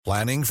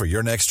Planning for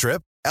your next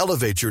trip?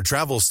 Elevate your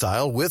travel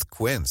style with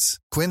Quince.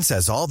 Quince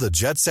has all the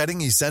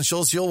jet-setting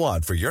essentials you'll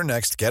want for your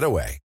next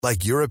getaway,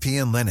 like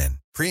European linen,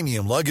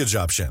 premium luggage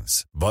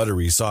options,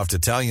 buttery soft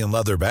Italian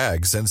leather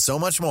bags, and so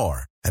much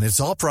more. And it's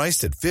all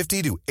priced at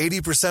 50 to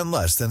 80%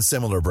 less than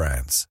similar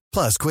brands.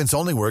 Plus, Quince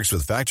only works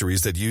with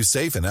factories that use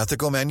safe and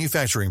ethical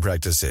manufacturing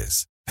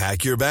practices.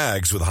 Pack your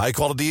bags with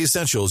high-quality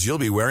essentials you'll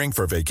be wearing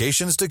for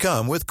vacations to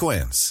come with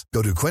Quince.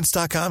 Go to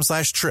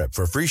quince.com/trip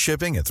for free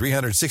shipping and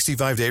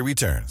 365-day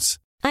returns.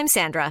 I'm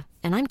Sandra,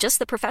 and I'm just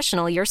the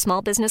professional your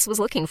small business was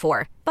looking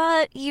for.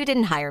 But you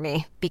didn't hire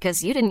me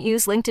because you didn't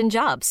use LinkedIn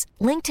Jobs.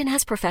 LinkedIn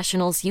has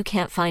professionals you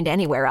can't find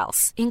anywhere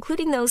else,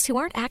 including those who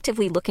aren't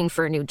actively looking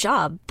for a new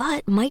job,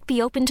 but might be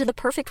open to the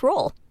perfect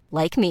role,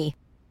 like me.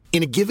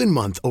 In a given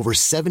month, over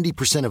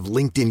 70% of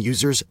LinkedIn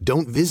users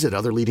don't visit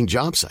other leading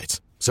job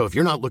sites. So if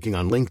you're not looking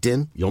on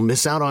LinkedIn, you'll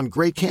miss out on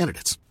great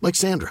candidates like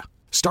Sandra.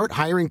 Start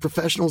hiring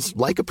professionals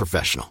like a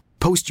professional.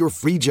 Post your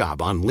free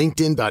job on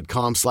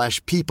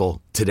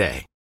linkedin.com/people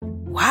today.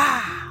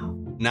 Wow.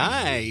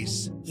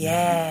 Nice.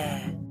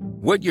 Yeah.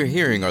 What you're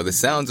hearing are the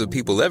sounds of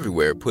people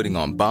everywhere putting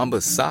on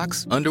Bombas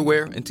socks,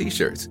 underwear, and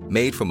T-shirts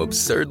made from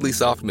absurdly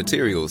soft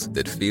materials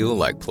that feel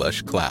like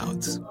plush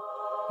clouds.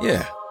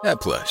 Yeah,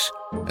 that plush.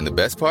 And the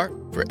best part?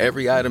 For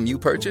every item you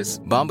purchase,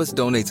 Bombas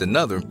donates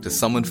another to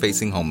someone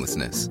facing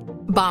homelessness.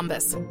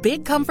 Bombas.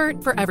 Big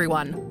comfort for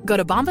everyone. Go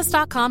to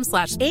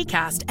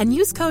bombas.com/ACAST and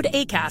use code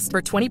ACAST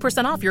for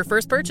 20% off your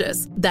first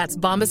purchase. That's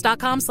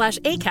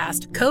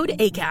bombas.com/ACAST. Code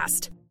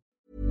ACAST.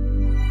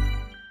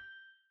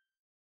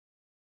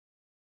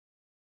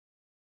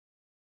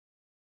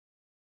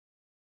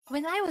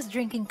 When I was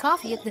drinking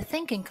coffee at the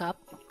Thinking Cup,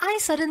 I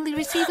suddenly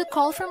received a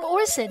call from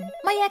Orson,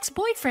 my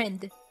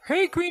ex-boyfriend.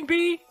 Hey, Queen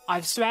Bee!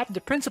 I've swapped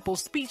the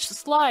principal's speech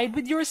slide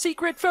with your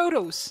secret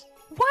photos.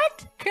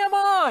 What? Come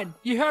on!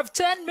 You have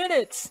 10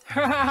 minutes!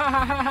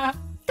 Damn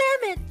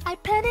it! I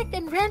panicked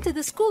and ran to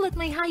the school at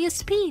my highest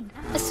speed.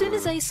 As soon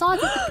as I saw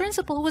that the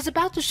principal was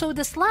about to show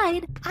the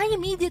slide, I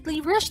immediately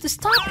rushed to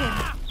stop him,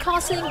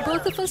 causing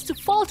both of us to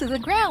fall to the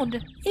ground.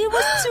 It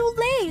was too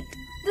late!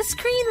 The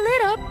screen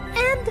lit up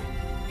and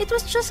it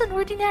was just an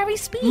ordinary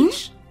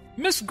speech.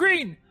 Miss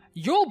Green,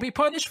 you'll be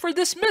punished for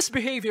this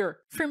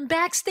misbehavior! From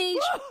backstage,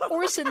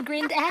 Orson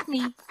grinned at me.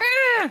 He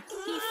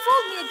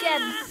fooled me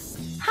again!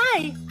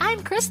 Hi,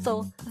 I'm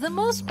Crystal, the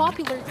most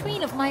popular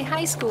queen of my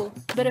high school.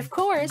 But of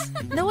course,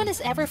 no one is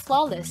ever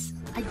flawless.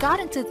 I got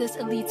into this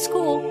elite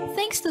school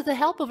thanks to the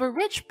help of a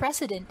rich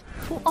president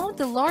who owned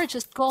the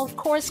largest golf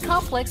course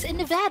complex in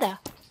Nevada.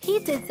 He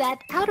did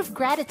that out of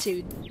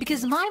gratitude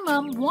because my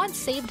mom once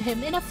saved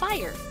him in a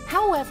fire.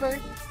 However,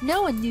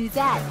 no one knew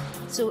that,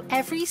 so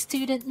every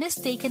student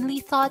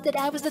mistakenly thought that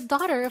I was the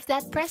daughter of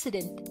that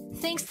president.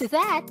 Thanks to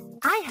that,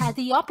 I had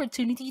the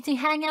opportunity to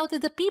hang out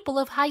with the people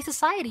of high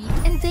society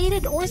and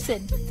dated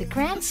Orson, the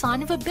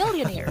grandson of a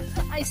billionaire.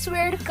 I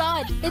swear to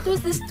God, it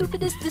was the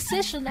stupidest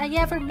decision I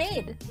ever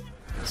made.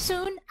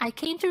 Soon, I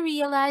came to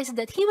realize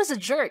that he was a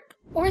jerk.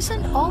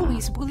 Orson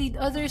always bullied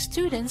other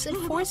students and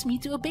forced me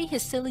to obey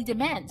his silly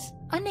demands.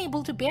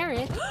 Unable to bear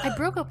it, I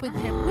broke up with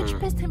him, which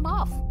pissed him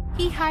off.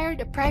 He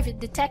hired a private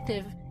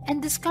detective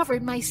and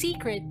discovered my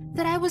secret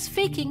that I was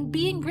faking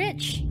being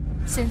rich.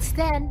 Since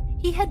then,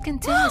 he had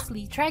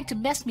continuously tried to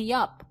mess me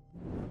up.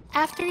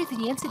 After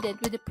the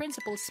incident with the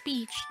principal's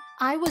speech,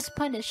 I was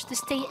punished to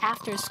stay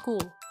after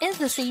school. In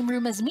the same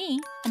room as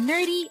me, a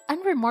nerdy,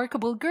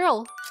 unremarkable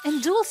girl,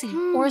 and Dulcie,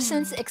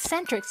 Orson's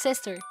eccentric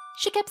sister.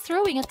 She kept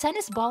throwing a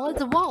tennis ball at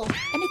the wall,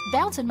 and it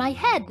bounced on my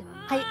head.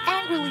 I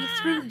angrily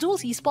threw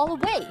Dulcie's ball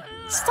away.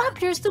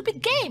 Stop your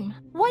stupid game!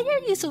 Why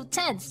are you so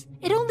tense?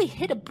 It only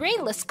hit a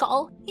brainless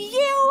skull.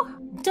 You!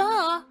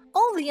 Duh!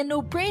 Only a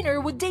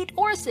no-brainer would date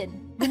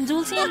Orson. When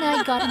Dulcie and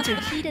I got into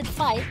a heated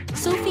fight,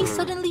 Sophie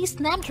suddenly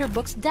slammed her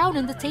books down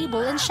on the table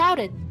and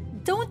shouted,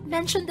 "Don't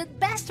mention that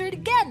bastard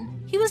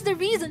again! He was the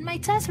reason my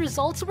test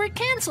results were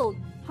cancelled!"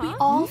 We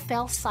all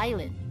fell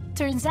silent.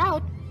 Turns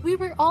out, we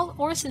were all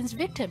Orson's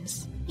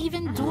victims.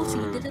 Even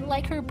Dulcie didn't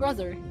like her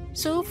brother.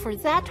 So for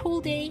that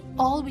whole day,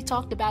 all we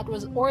talked about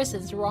was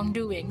Orson's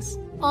wrongdoings.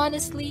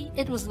 Honestly,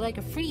 it was like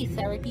a free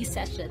therapy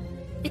session.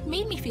 It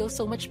made me feel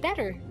so much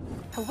better.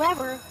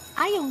 However,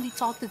 I only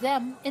talked to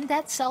them in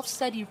that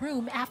self-study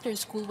room after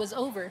school was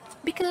over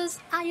because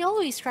I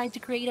always tried to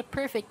create a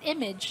perfect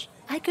image.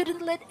 I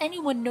couldn't let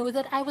anyone know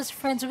that I was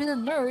friends with a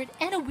nerd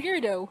and a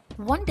weirdo.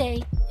 One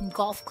day, in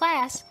golf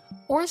class,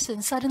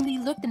 Orson suddenly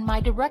looked in my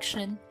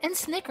direction and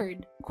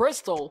snickered.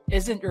 Crystal,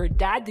 isn't your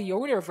dad the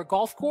owner of a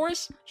golf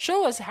course?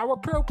 Show us how a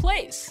pro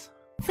plays.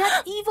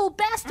 That evil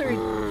bastard!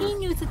 He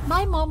knew that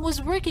my mom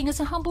was working as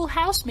a humble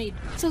housemaid,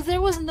 so there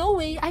was no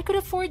way I could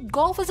afford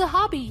golf as a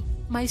hobby.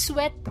 My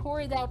sweat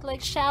poured out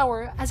like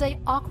shower as I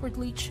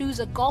awkwardly chose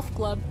a golf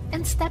club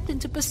and stepped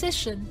into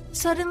position.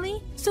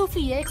 Suddenly,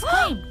 Sophia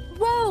exclaimed,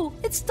 "Whoa,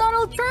 it's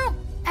Donald Trump!"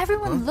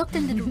 Everyone looked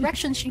in the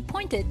direction she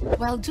pointed,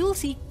 while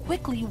Dulcie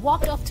quickly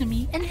walked up to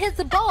me and hit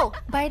the ball.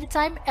 By the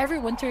time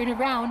everyone turned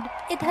around,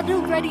 it had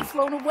already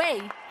flown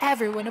away.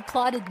 Everyone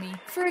applauded me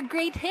for a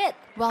great hit,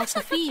 while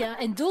Sophia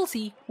and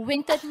Dulcie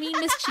winked at me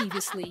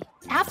mischievously.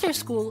 After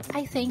school,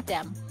 I thanked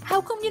them.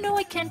 How come you know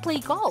I can't play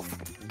golf?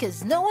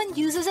 Because no one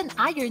uses an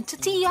iron to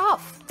tee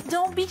off.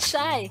 Don't be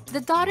shy.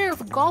 The daughter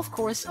of a golf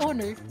course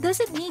owner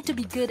doesn't need to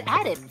be good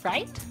at it,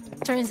 right?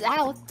 Turns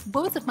out,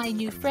 both of my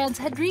new friends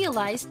had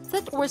realized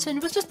that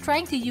Orson was just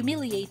trying to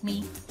humiliate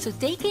me, so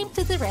they came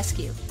to the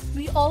rescue.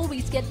 We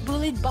always get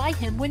bullied by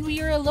him when we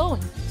are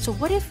alone, so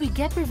what if we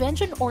get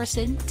revenge on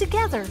Orson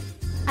together?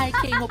 I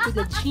came up with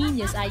a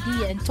genius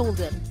idea and told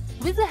them.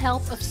 With the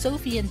help of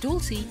Sophie and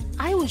Dulcie,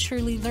 I would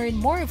surely learn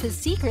more of his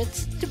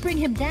secrets to bring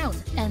him down,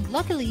 and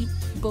luckily,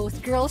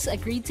 both girls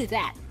agreed to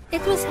that.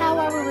 It was how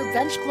our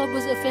Revenge Club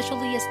was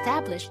officially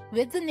established,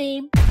 with the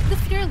name The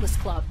Fearless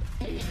Club.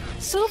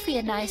 Sophie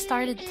and I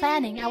started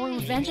planning our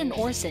revenge on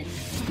Orson.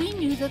 We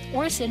knew that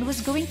Orson was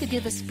going to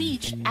give a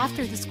speech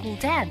after the school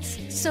dance,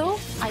 so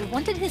I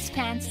wanted his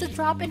pants to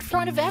drop in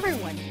front of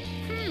everyone.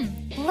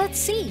 Let's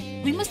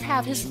see. We must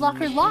have his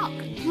locker locked.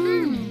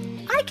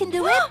 I can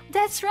do it!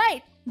 That's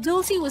right!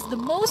 Dulcie was the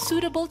most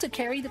suitable to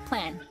carry the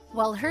plan.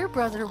 While her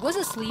brother was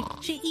asleep,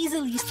 she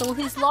easily stole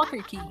his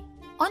locker key.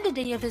 On the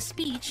day of his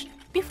speech,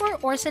 before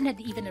Orson had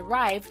even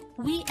arrived,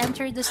 we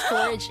entered the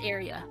storage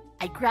area.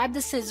 I grabbed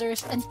the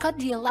scissors and cut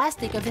the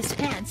elastic of his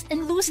pants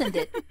and loosened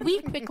it.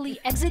 We quickly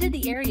exited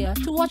the area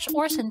to watch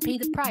Orson pay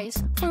the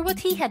price for what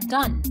he had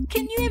done.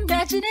 Can you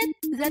imagine it?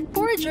 That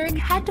poor jerk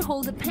had to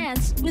hold the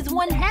pants with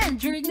one hand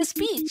during the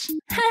speech.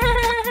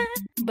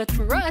 But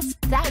for us,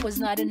 that was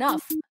not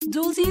enough.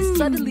 Dulcie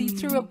suddenly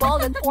threw a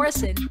ball at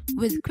Orson.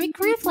 With quick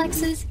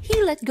reflexes,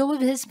 he let go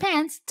of his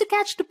pants to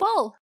catch the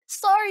ball.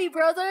 Sorry,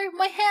 brother,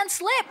 my hand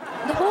slipped!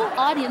 The whole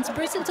audience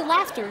burst into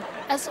laughter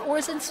as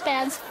Orson's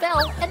pants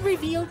fell and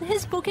revealed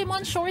his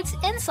Pokemon shorts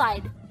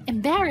inside.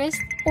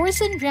 Embarrassed,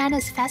 Orson ran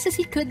as fast as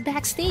he could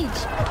backstage.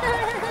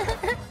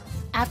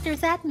 After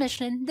that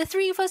mission, the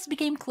three of us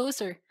became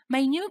closer.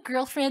 My new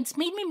girlfriends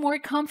made me more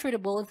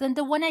comfortable than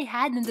the one I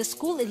had in the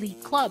school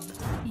elite club.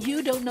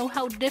 You don't know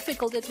how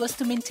difficult it was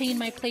to maintain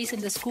my place in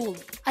the school.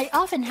 I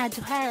often had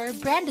to hire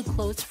branded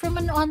clothes from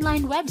an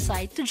online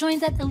website to join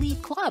that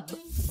elite club.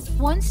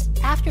 Once,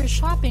 after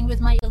shopping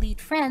with my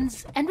elite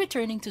friends and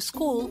returning to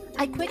school,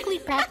 I quickly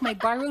packed my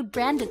borrowed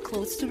branded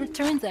clothes to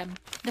return them.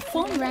 The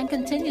phone rang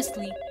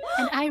continuously,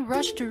 and I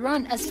rushed to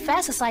run as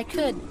fast as I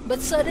could,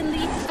 but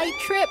suddenly I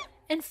tripped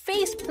and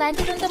face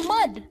planted on the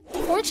mud.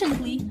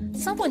 Fortunately,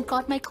 someone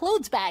caught my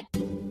clothes bag.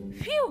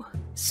 Phew!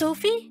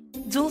 Sophie?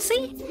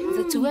 Dulcie?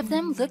 The two of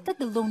them looked at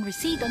the loan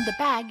receipt on the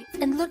bag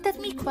and looked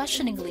at me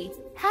questioningly.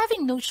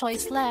 Having no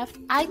choice left,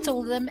 I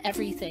told them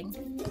everything.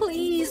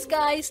 Please,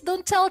 guys,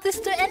 don't tell this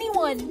to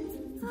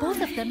anyone.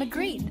 Both of them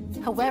agreed.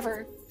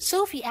 However,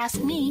 Sophie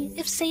asked me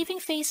if saving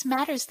face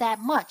matters that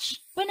much,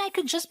 when I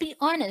could just be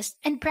honest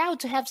and proud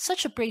to have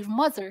such a brave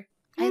mother.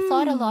 I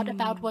thought a lot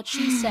about what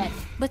she said,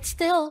 but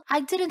still,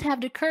 I didn't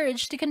have the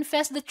courage to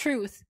confess the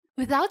truth.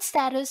 Without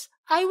status,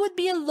 I would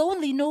be a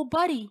lonely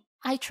nobody.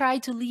 I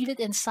tried to leave it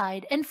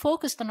inside and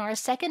focused on our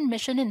second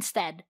mission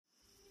instead.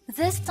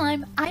 This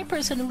time, I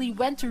personally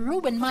went to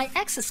ruin my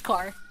ex's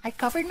car. I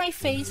covered my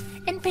face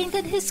and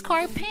painted his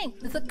car pink,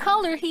 the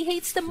color he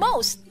hates the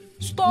most.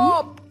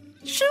 Stop!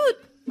 Shoot!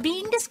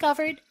 Being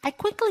discovered, I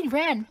quickly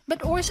ran,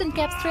 but Orson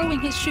kept throwing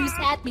his shoes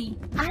at me.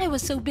 I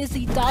was so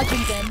busy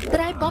dodging them that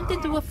I bumped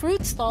into a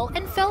fruit stall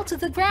and fell to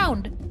the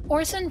ground.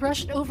 Orson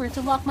rushed over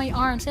to lock my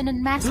arms and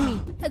unmask me.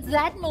 At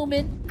that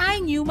moment, I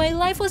knew my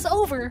life was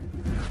over.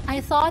 I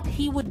thought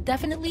he would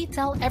definitely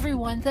tell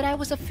everyone that I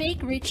was a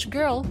fake rich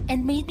girl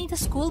and made me the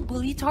school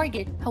bully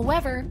target.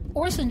 However,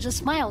 Orson just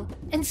smiled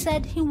and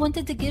said he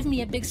wanted to give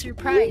me a big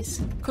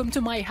surprise. Come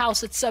to my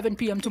house at 7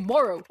 p.m.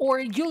 tomorrow, or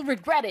you'll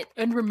regret it.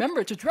 And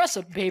remember to dress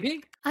up,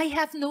 baby. I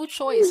have no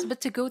choice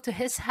but to go to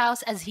his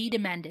house as he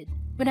demanded.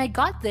 When I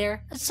got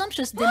there, a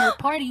sumptuous dinner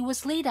party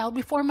was laid out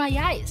before my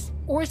eyes.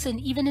 Orson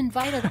even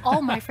invited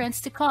all my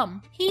friends to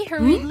come. He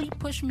hurriedly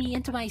pushed me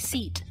into my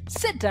seat.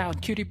 Sit down,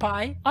 cutie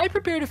pie. I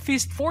prepared a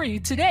feast for you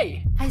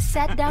today. I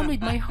sat down with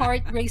my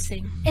heart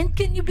racing. And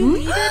can you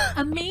believe it?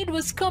 A maid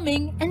was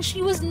coming, and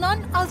she was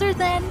none other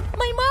than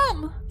my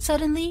mom.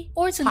 Suddenly,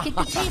 Orson kicked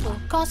the table,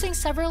 causing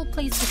several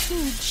plates of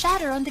food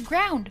shatter on the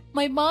ground.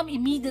 My mom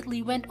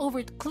immediately went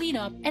over to clean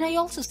up, and I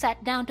also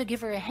sat down to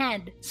give her a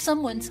hand.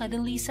 Someone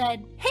suddenly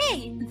said,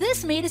 "Hey,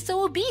 this maid is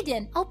so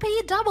obedient. I'll pay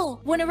you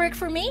double. Wanna work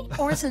for me?"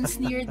 Orson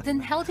sneered, then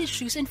held his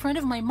shoes in front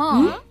of my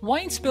mom.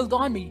 Wine spilled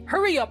on me.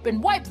 Hurry up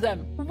and wipe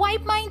them.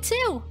 Wipe mine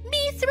too.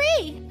 Me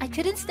three. I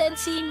couldn't stand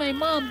seeing my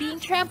mom being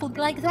trampled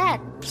like that.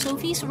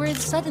 Sophie's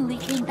words suddenly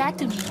came back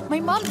to me.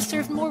 My mom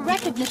deserved more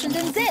recognition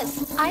than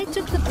this. I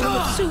took the bowl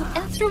of soup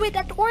and threw it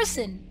at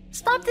Orson.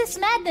 Stop this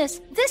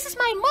madness! This is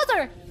my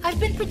mother! I've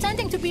been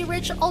pretending to be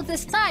rich all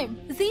this time.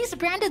 These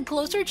branded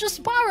clothes are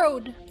just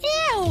borrowed.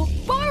 Ew!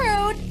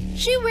 Borrowed?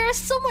 She wears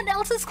someone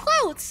else's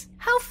clothes!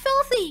 How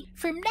filthy!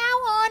 From now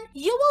on,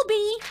 you will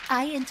be...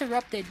 I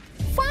interrupted.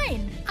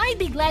 Fine! I I'd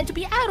be glad to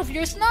be out of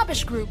your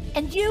snobbish group.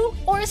 And you,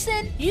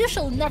 Orson, you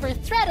shall never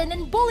threaten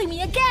and bully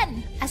me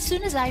again. As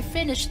soon as I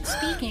finished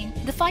speaking,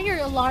 the fire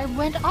alarm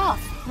went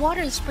off.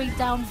 Water sprayed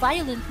down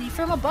violently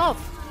from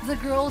above. The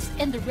girls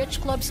in the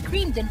rich club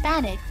screamed in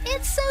panic.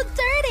 It's so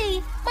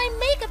dirty! My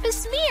makeup is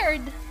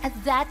smeared!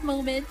 At that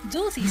moment,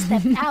 Dulcie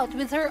stepped out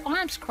with her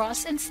arms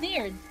crossed and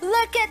sneered.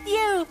 Look at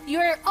you!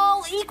 You're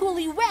all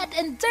equally wet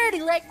and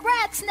dirty like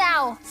rats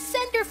now!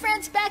 Send your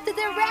friends back to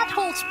their rat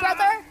holes,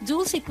 brother!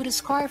 Dulcie put a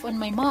scarf on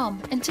my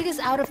mom and took us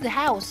out of the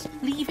house,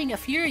 leaving a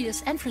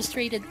furious and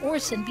frustrated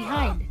Orson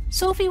behind.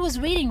 Sophie was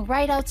waiting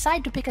right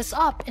outside to pick us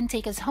up and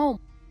take us home.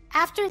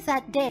 After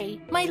that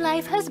day, my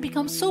life has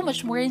become so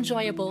much more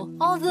enjoyable.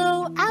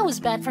 Although I was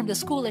banned from the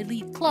school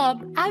elite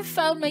club, I've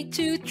found my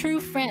 2 true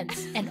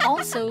friends. And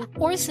also,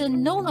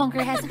 Orson no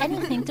longer has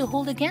anything to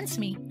hold against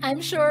me. I'm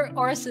sure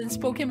Orson's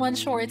Pokemon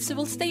shorts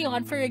will stay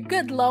on for a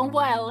good long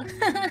while.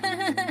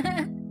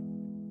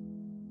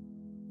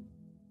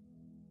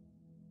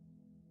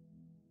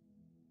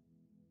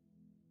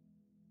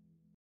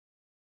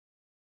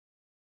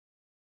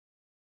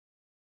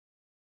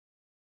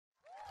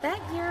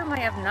 That year,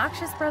 my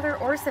obnoxious brother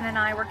Orson and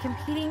I were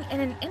competing in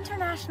an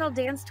international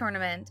dance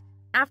tournament.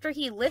 After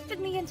he lifted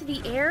me into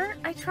the air,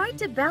 I tried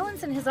to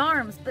balance in his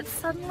arms, but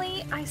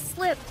suddenly I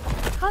slipped,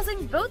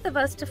 causing both of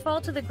us to fall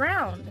to the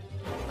ground.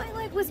 My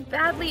leg was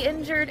badly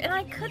injured and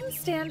I couldn't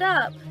stand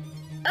up.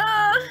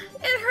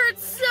 It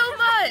hurts so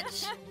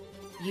much!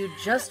 You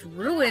just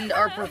ruined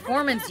our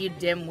performance, you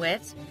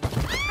dimwit.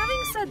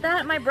 Having said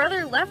that, my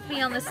brother left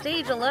me on the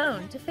stage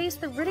alone to face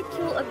the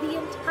ridicule of the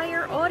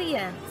entire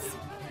audience.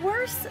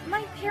 Worse,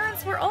 my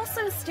parents were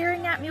also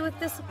staring at me with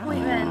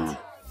disappointment.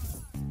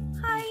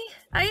 Hi,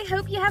 I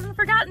hope you haven't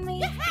forgotten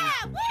me.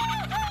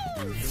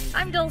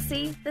 I'm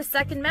Dulcie, the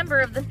second member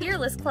of the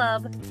Fearless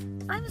Club.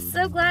 I'm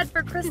so glad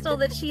for Crystal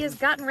that she has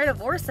gotten rid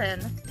of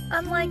Orson.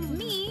 Unlike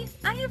me,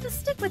 I have to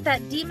stick with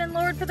that demon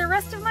lord for the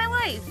rest of my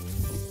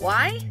life.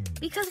 Why?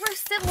 Because we're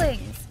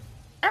siblings.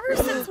 Ever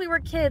since we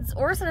were kids,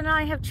 Orson and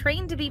I have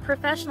trained to be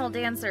professional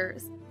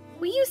dancers.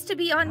 We used to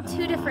be on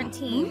 2 different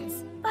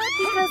teams. But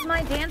because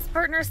my dance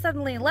partner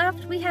suddenly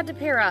left, we had to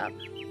pair up.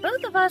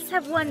 Both of us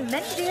have won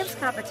many dance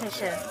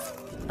competitions.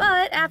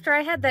 But after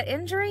I had that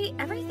injury,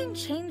 everything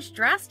changed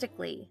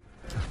drastically.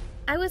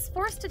 I was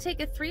forced to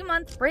take a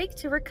 3-month break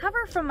to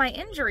recover from my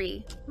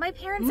injury. My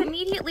parents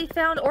immediately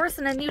found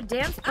Orson a new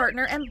dance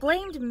partner and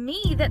blamed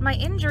me that my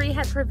injury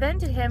had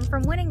prevented him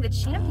from winning the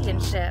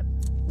championship.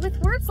 With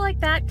words like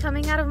that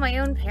coming out of my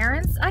own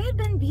parents, I had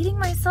been beating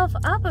myself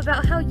up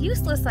about how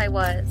useless I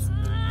was.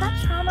 That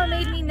trauma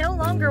made me no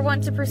longer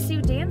want to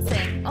pursue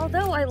dancing,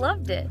 although I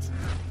loved it.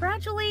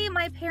 Gradually,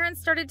 my parents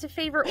started to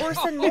favor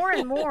Orson more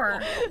and more.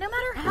 No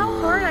matter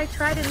how hard I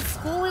tried in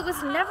school, it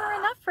was never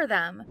enough for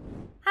them.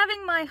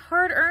 Having my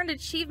hard-earned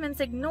achievements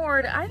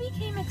ignored, I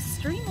became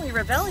extremely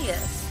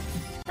rebellious.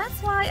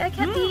 That's why I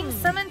kept being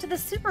summoned to the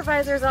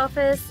supervisor's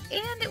office,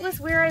 and it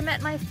was where I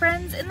met my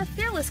friends in the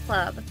Fearless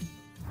Club.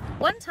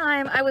 One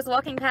time, I was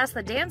walking past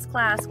the dance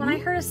class when I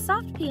heard a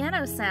soft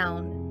piano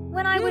sound.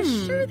 When I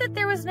was sure that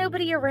there was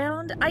nobody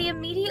around, I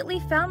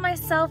immediately found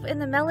myself in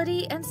the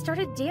melody and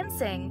started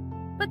dancing.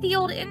 But the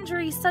old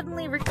injury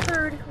suddenly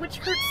recurred, which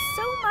hurt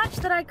so much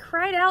that I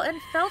cried out and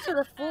fell to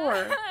the floor.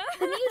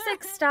 The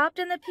music stopped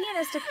and the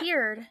pianist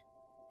appeared.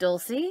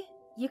 Dulcie,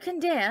 you can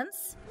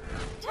dance?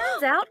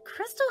 Turns out,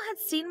 Crystal had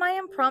seen my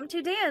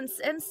impromptu dance,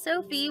 and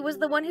Sophie was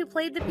the one who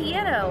played the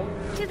piano.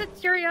 To the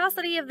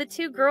curiosity of the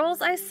 2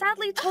 girls, I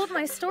sadly told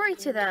my story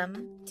to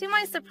them. To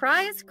my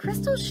surprise,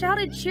 Crystal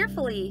shouted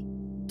cheerfully,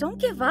 "Don't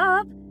give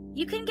up!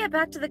 You can get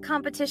back to the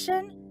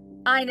competition.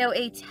 I know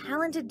a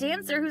talented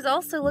dancer who's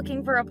also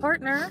looking for a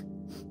partner."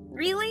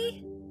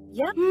 Really?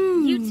 Yep,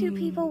 you 2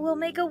 people will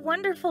make a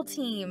wonderful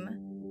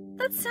team.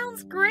 That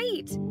sounds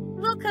great.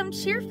 We'll come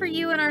cheer for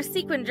you in our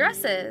sequin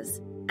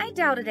dresses. I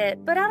doubted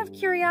it, but out of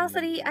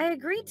curiosity, I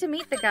agreed to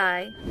meet the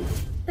guy.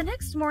 The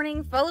next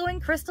morning, following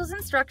Crystal's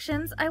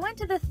instructions, I went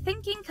to the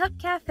Thinking Cup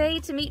Cafe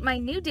to meet my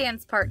new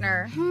dance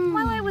partner.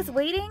 While I was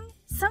waiting,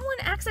 someone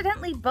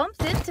accidentally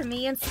bumped into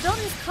me and spilled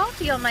his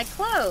coffee on my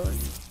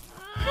clothes.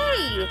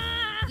 Hey,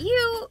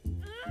 you...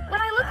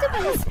 When I looked up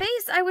at his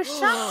face, I was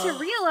shocked to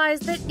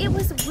realize that it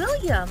was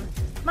William,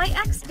 my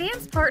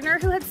ex-dance partner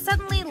who had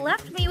suddenly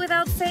left me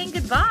without saying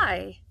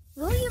goodbye.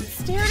 William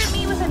stared at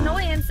me with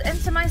annoyance,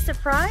 and to my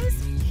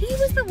surprise, he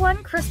was the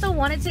one Crystal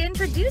wanted to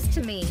introduce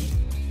to me.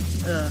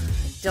 Ugh,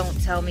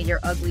 don't tell me your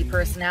ugly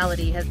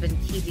personality has been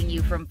keeping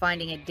you from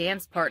finding a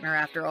dance partner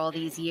after all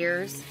these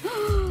years.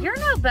 You're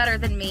no better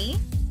than me.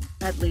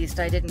 At least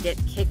I didn't get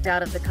kicked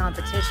out of the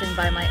competition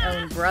by my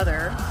own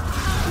brother.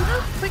 We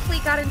both quickly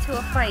got into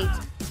a fight.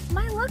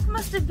 My luck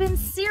must have been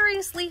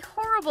seriously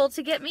horrible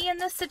to get me in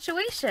this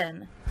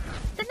situation.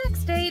 The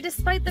next day,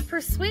 despite the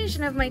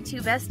persuasion of my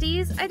 2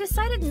 besties, I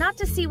decided not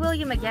to see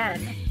William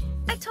again.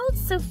 I told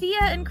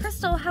Sophia and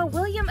Crystal how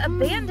William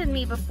abandoned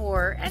me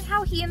before and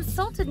how he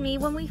insulted me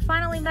when we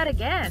finally met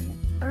again.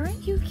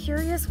 Aren't you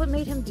curious what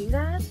made him do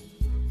that?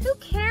 Who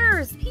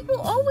cares? People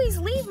always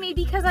leave me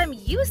because I'm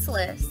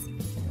useless.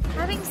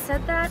 Having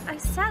said that, I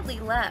sadly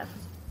left.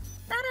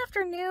 That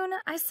afternoon,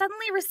 I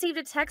suddenly received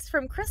a text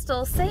from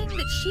Crystal saying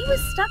that she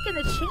was stuck in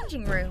the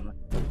changing room.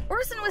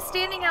 Orson was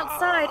standing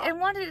outside and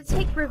wanted to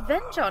take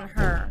revenge on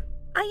her.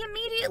 I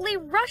immediately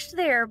rushed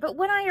there, but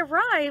when I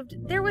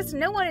arrived, there was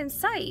no one in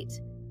sight.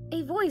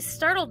 A voice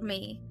startled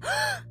me.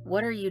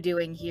 What are you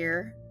doing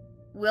here?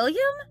 William?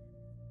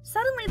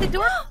 Suddenly the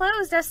door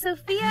closed as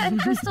Sophia and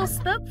Crystal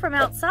spoke from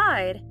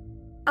outside.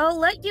 I'll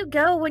let you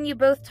go when you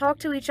both talk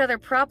to each other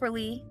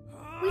properly.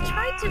 We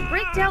tried to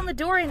break down the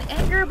door in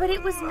anger, but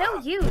it was no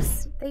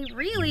use. They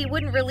really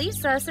wouldn't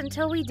release us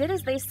until we did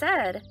as they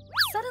said.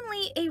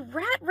 Suddenly, a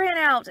rat ran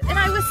out, and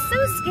I was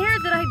so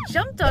scared that I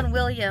jumped on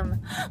William.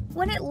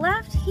 When it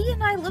left, he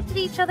and I looked at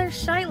each other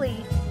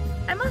shyly.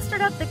 I mustered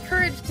up the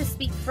courage to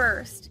speak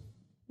first.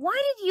 Why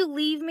did you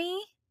leave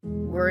me?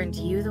 Weren't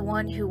you the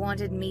one who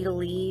wanted me to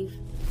leave?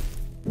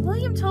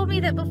 William told me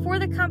that before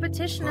the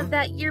competition of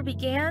that year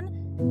began,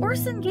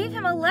 Orson gave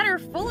him a letter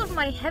full of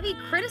my heavy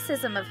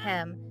criticism of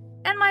him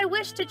and my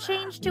wish to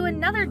change to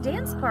another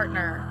dance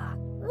partner.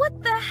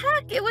 What the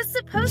heck? It was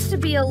supposed to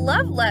be a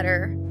love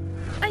letter.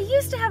 I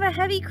used to have a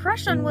heavy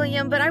crush on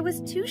William, but I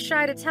was too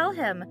shy to tell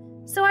him,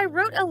 so I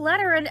wrote a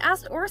letter and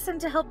asked Orson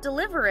to help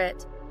deliver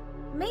it.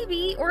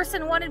 Maybe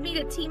Orson wanted me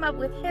to team up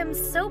with him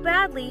so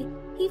badly,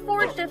 he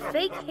forged a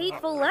fake,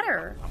 hateful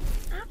letter.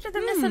 After the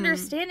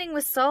misunderstanding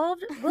was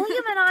solved,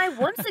 William and I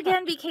once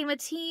again became a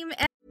team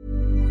and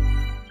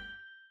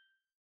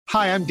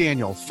Hi, I'm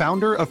Daniel,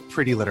 founder of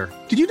Pretty Litter.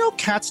 Did you know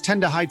cats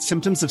tend to hide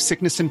symptoms of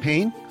sickness and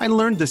pain? I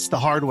learned this the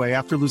hard way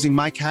after losing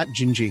my cat,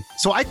 Gingy.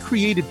 So I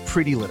created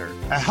Pretty Litter,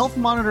 a health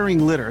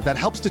monitoring litter that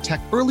helps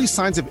detect early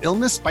signs of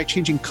illness by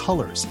changing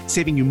colors,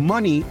 saving you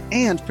money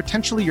and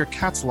potentially your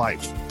cat's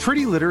life.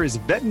 Pretty Litter is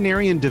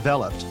veterinarian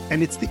developed,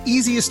 and it's the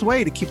easiest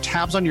way to keep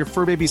tabs on your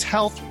fur baby's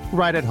health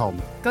right at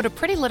home. Go to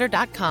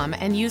prettylitter.com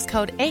and use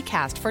code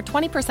ACAST for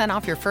 20%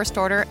 off your first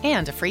order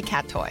and a free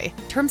cat toy.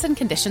 Terms and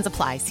conditions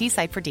apply. See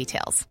site for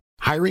details.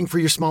 Hiring for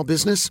your small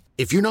business?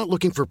 If you're not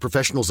looking for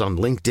professionals on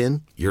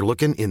LinkedIn, you're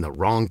looking in the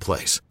wrong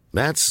place.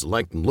 That's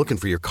like looking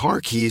for your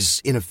car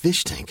keys in a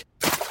fish tank.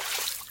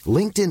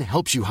 LinkedIn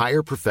helps you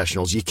hire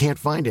professionals you can't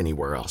find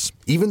anywhere else,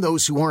 even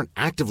those who aren't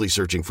actively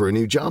searching for a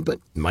new job but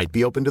might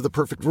be open to the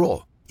perfect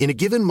role. In a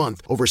given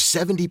month, over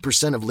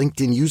 70% of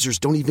LinkedIn users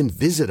don't even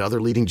visit other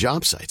leading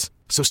job sites.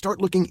 So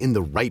start looking in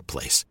the right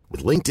place.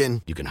 With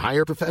LinkedIn, you can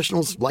hire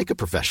professionals like a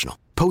professional.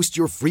 Post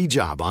your free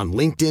job on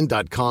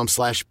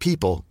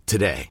linkedin.com/people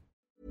today.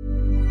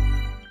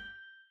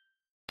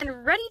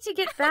 and ready to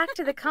get back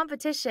to the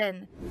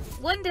competition.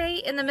 One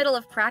day, in the middle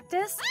of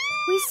practice,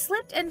 we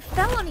slipped and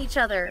fell on each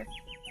other.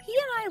 He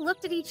and I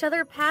looked at each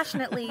other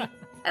passionately.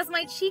 As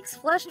my cheeks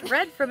flushed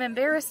red from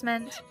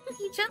embarrassment,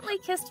 he gently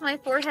kissed my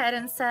forehead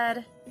and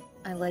said,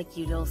 "I like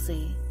you,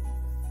 Dulcie."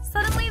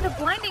 Suddenly, the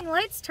blinding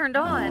lights turned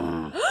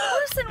on.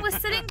 Orson was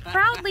sitting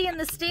proudly in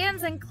the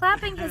stands and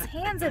clapping his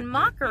hands in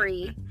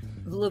mockery.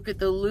 "Look at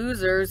the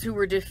losers who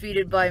were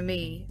defeated by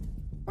me."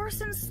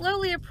 Orson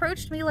slowly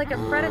approached me like a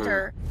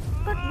predator,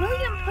 but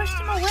William pushed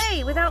him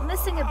away without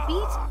missing a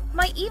beat.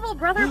 My evil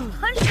brother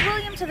punched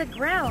William to the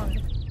ground.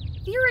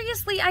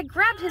 Furiously, I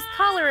grabbed his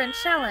collar and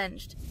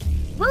challenged,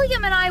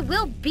 "William and I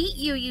will beat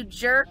you, you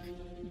jerk."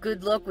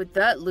 "Good luck with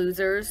that,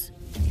 losers."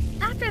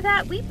 After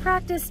that, we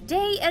practiced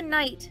day and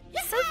night.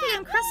 Sophie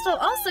and Crystal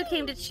also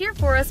came to cheer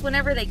for us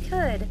whenever they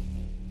could.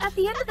 At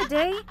the end of the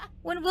day,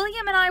 when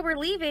William and I were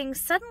leaving,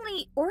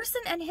 suddenly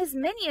Orson and his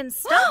minions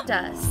stopped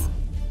us.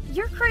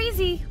 "You're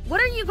crazy.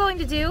 What are you going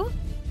to do?"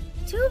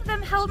 Two of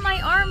them held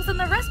my arms and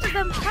the rest of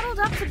them huddled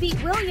up to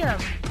beat William.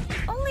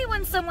 Only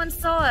when someone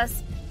saw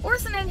us,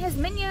 Orson and his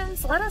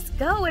minions let us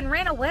go and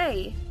ran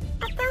away.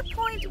 At that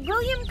point,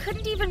 William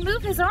couldn't even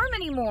move his arm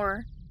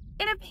anymore.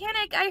 In a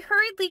panic, I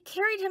hurriedly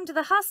carried him to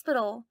the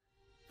hospital.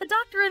 The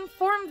doctor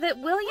informed that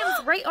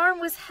William's right arm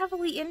was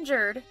heavily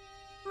injured.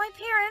 My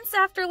parents,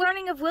 after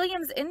learning of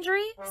William's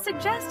injury,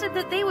 suggested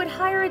that they would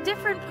hire a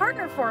different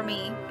partner for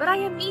me, but I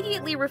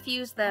immediately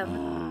refused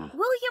them.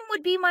 William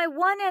would be my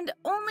one and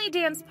only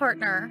dance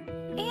partner.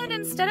 And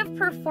instead of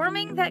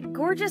performing that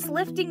gorgeous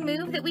lifting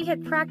move that we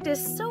had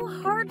practiced so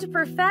hard to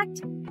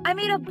perfect, I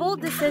made a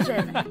bold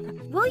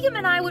decision. William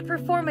and I would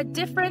perform a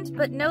different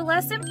but no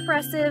less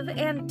impressive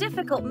and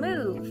difficult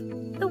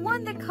move, the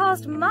one that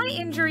caused my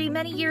injury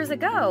many years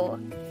ago.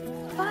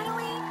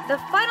 Finally, the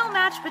final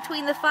match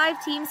between the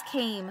 5 teams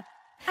came.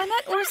 I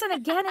met Orson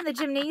again in the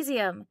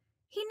gymnasium.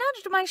 He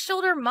nudged my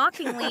shoulder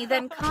mockingly,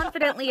 then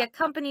confidently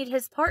accompanied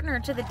his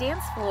partner to the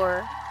dance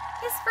floor.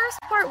 His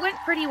first part went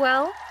pretty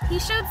well. He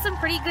showed some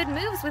pretty good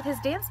moves with his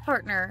dance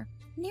partner.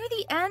 Near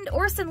the end,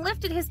 Orson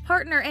lifted his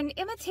partner and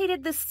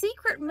imitated the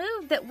secret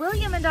move that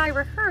William and I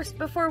rehearsed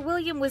before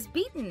William was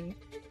beaten.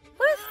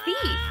 What a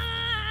thief!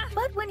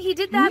 But when he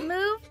did that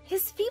move,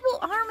 his feeble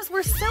arms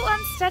were so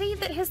unsteady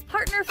that his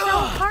partner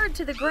fell hard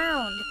to the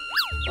ground.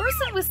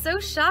 Orson was so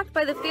shocked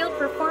by the failed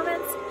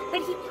performance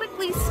that he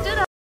quickly stood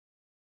up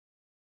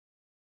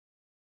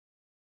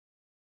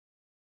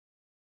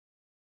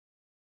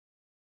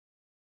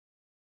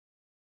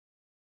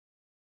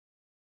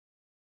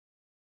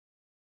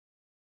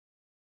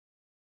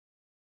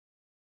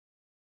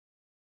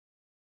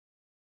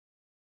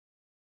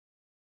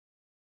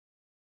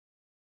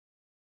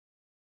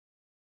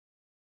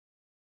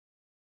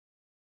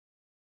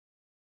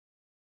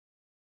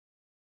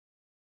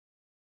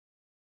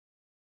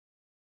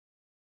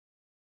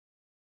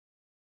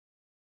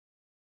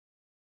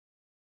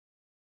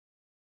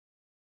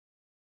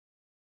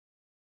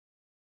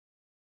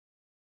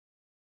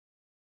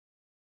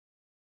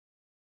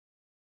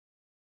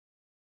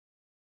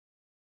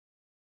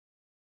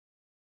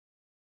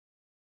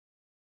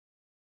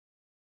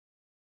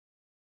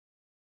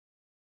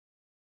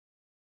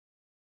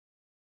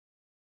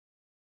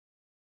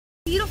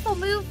beautiful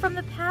move from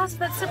the past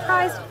that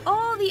surprised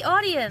all the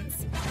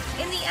audience.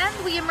 In the end,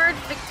 we emerged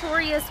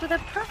victorious with a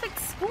perfect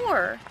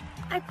score.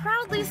 I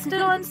proudly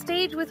stood on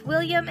stage with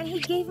William and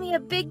he gave me a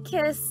big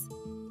kiss.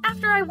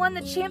 After I won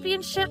the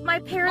championship, my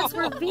parents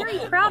were very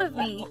proud of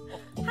me.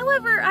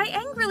 However, I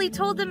angrily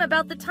told them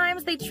about the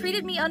times they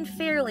treated me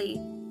unfairly.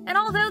 And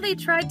although they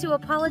tried to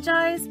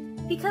apologize,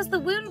 because the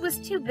wound was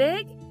too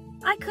big,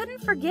 I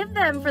couldn't forgive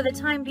them for the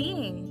time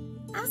being.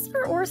 As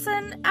for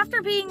Orson,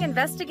 after being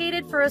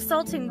investigated for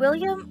assaulting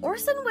William,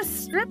 Orson was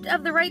stripped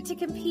of the right to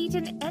compete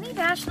in any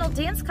national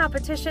dance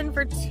competition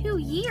for 2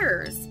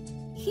 years.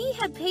 He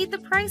had paid the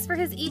price for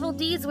his evil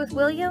deeds with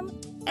William,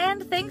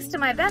 and thanks to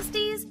my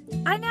besties,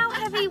 I now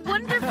have a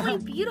wonderfully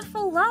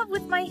beautiful love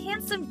with my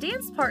handsome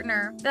dance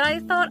partner that I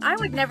thought I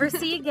would never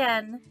see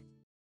again.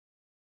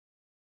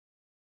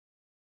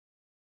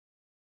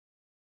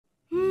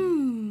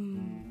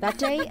 That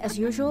day, as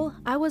usual,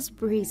 I was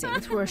breezing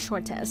through a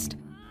short test.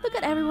 Look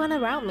at everyone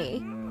around me.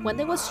 When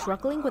they were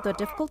struggling with a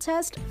difficult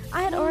test,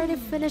 I had already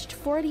finished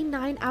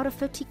 49 out of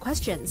 50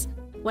 questions.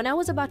 When I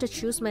was about to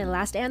choose my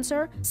last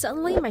answer,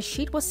 suddenly my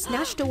sheet was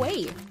snatched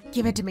away.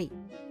 Give it to me.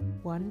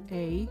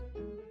 1A,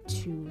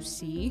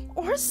 2C.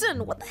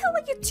 Orson, what the hell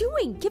are you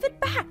doing? Give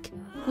it back!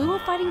 We were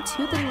fighting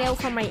tooth and nail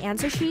for my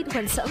answer sheet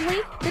when suddenly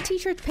the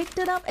teacher picked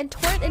it up and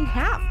tore it in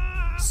half.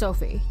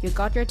 Sophie, you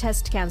got your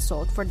test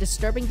cancelled for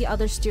disturbing the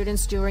other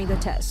students during the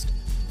test.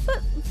 But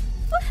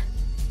what?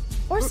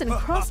 Orson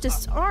crossed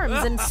his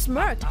arms and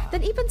smirked,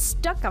 then even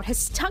stuck out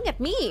his tongue at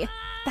me.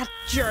 That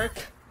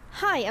jerk.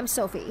 Hi, I'm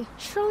Sophie.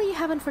 Surely you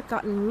haven't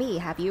forgotten me,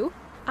 have you?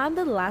 I'm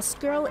the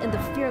last girl in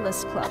the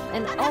Fearless Club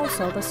and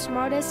also the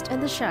smartest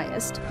and the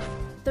shyest.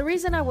 The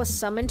reason I was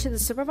summoned to the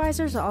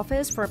supervisor's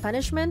office for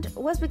punishment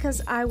was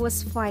because I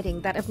was fighting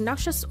that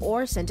obnoxious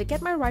Orson to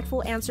get my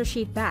rightful answer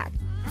sheet back.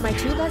 My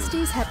two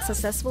besties had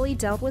successfully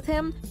dealt with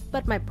him,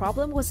 but my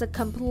problem was a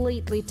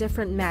completely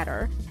different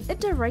matter. It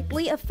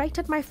directly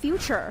affected my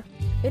future.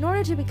 In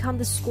order to become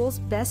the school's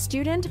best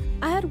student,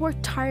 I had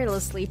worked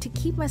tirelessly to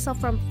keep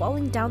myself from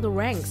falling down the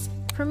ranks.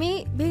 For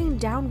me, being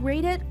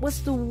downgraded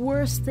was the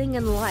worst thing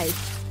in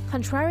life.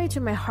 Contrary to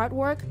my hard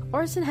work,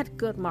 Orson had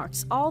good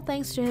marks, all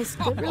thanks to his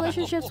good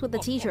relationships with the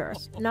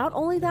teachers. Not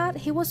only that,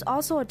 he was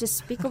also a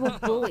despicable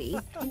bully.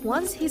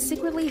 Once, he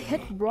secretly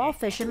hid raw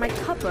fish in my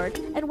cupboard,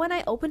 and when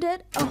I opened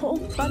it, a whole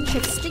bunch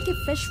of sticky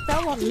fish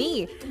fell on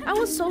me. I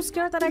was so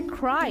scared that I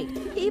cried.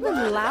 He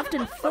even laughed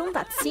and filmed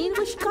that scene,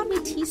 which got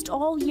me teased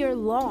all year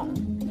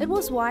long. It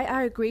was why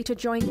I agreed to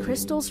join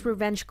Crystal's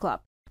Revenge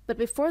Club. But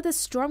before this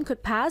storm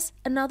could pass,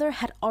 another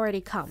had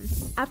already come.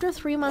 After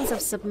 3 months of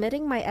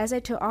submitting my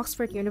essay to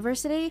Oxford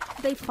University,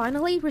 they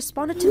finally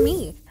responded to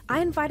me.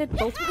 I invited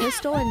both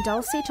Crystal and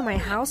Dulcie to my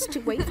house to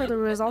wait for the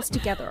results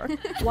together.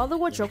 While they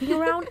were joking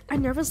around, I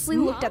nervously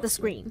looked at the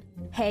screen.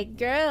 Hey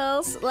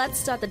girls, let's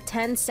start the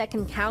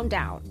 10-second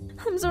countdown.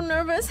 I'm so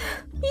nervous.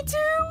 Me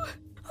too.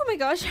 Oh my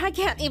gosh, I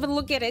can't even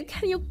look at it.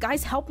 Can you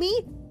guys help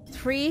me?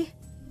 3,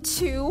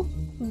 2,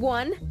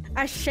 1.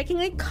 I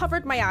shakingly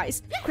covered my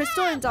eyes.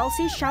 Crystal and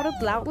Dulcie shouted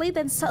loudly,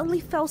 then suddenly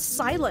fell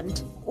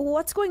silent.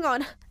 What's going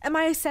on? Am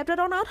I accepted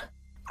or not?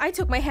 I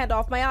took my hand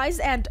off my eyes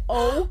and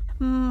oh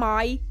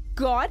my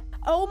god,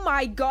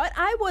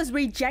 I was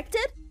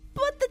rejected?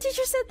 But the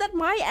teacher said that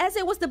my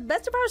essay was the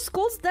best of our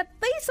schools that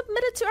they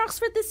submitted to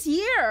Oxford this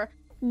year.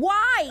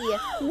 Why?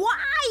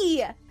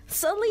 Why?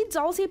 Suddenly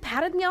Dulcie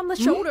patted me on the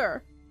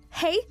shoulder.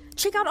 Hey,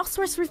 check out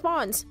Oxford's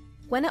response.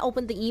 When I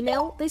opened the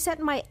email, they said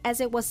my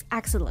essay was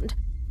excellent.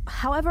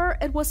 However,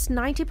 it was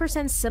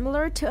 90%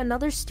 similar to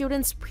another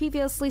student's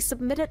previously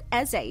submitted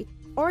essay,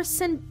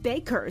 Orson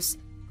Baker's.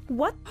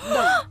 What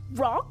the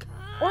rock?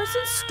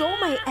 Orson stole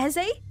my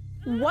essay?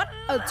 What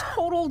a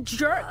total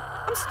jerk!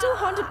 I'm still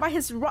haunted by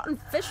his rotten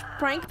fish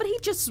prank, but he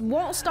just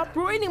won't stop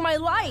ruining my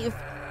life.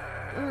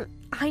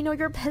 I know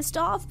you're pissed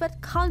off, but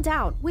calm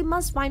down. We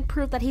must find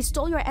proof that he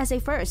stole your essay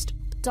first.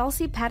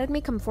 Dulcie patted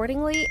me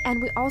comfortingly, and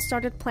we all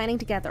started planning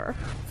together.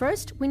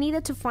 First, we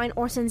needed to find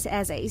Orson's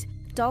essays.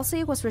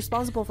 Dulcie was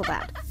responsible for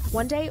that.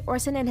 One day,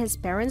 Orson and his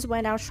parents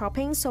went out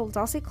shopping, so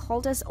Dulcie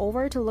called us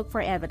over to look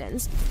for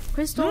evidence.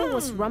 Crystal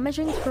was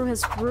rummaging through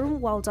his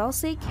room while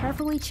Dulcie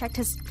carefully checked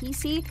his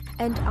PC,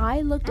 and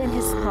I looked in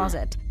his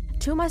closet.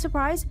 To my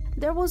surprise,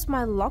 there was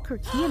my locker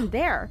key in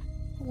there.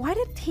 Why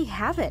did he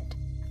have it?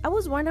 I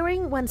was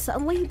wondering when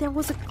suddenly there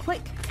was a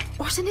click.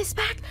 Orson is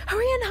back!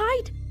 Hurry and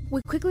hide!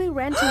 We quickly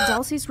ran to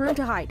Dulcie's room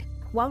to hide.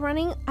 While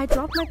running, I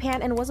dropped my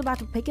pen and was about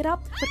to pick it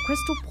up, but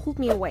Crystal pulled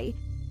me away.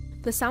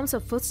 The sounds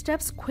of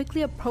footsteps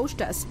quickly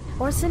approached us.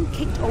 Orson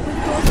kicked open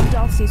the door to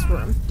Dulcie's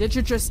room. Did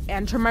you just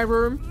enter my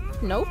room?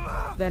 Nope.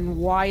 Then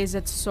why is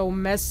it so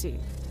messy?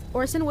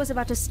 Orson was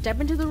about to step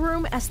into the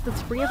room as the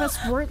three of us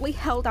worriedly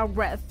held our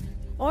breath.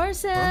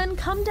 Orson,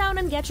 come down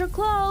and get your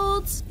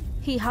clothes!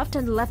 He huffed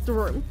and left the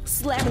room,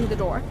 slamming the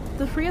door.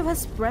 The three of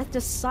us breathed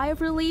a sigh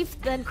of relief,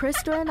 then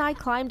Krista and I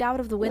climbed out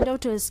of the window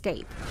to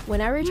escape.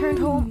 When I returned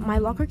home, my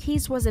locker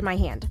keys was in my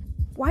hand.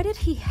 Why did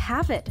he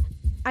have it?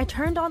 I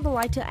turned on the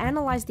light to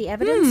analyze the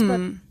evidence,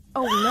 but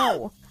oh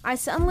no. I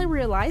suddenly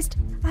realized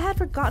I had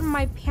forgotten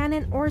my pen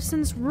in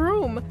Orson's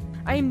room.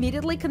 I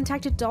immediately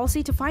contacted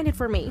Dulcie to find it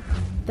for me.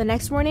 The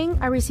next morning,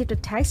 I received a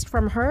text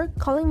from her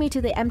calling me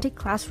to the empty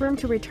classroom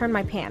to return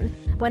my pen.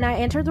 When I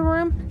entered the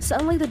room,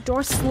 suddenly the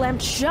door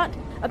slammed shut.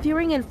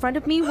 Appearing in front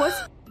of me was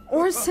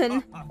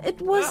Orson.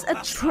 It was a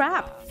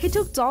trap. He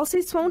took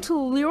Dulcie's phone to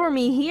lure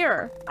me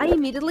here. I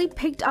immediately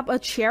picked up a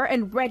chair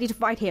and ready to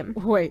fight him.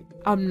 Wait,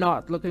 I'm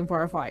not looking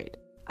for a fight.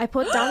 I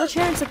put down the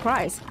chair in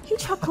surprise. He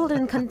chuckled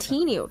and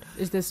continued.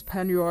 Is this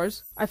pen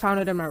yours? I found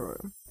it in my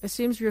room. It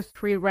seems you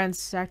 3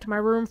 ransacked my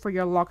room for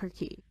your locker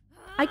key.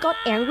 I got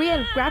angry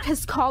and grabbed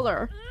his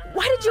collar.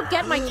 Why did you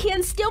get my key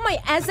and steal my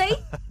essay?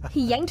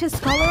 He yanked his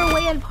collar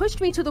away and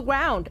pushed me to the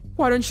ground.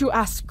 Why don't you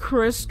ask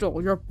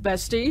Crystal, your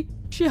bestie?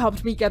 She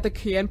helped me get the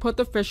key and put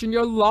the fish in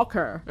your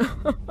locker.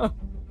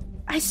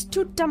 I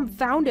stood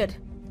dumbfounded.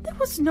 There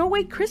was no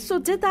way Crystal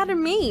did that to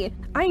me.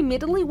 I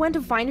immediately went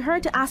to find her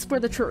to ask for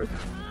the truth.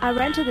 I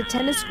ran to the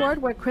tennis court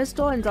where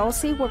Crystal and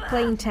Dulcie were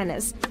playing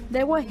tennis.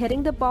 They were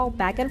hitting the ball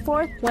back and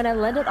forth when I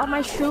landed on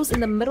my shoes in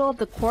the middle of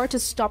the court to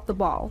stop the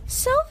ball.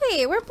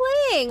 Sophie, we're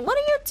playing! What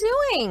are you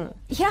doing?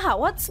 Yeah,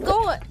 what's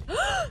going...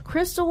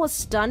 Crystal was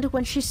stunned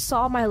when she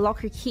saw my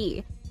locker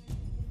key.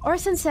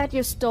 Orson said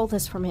you stole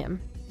this from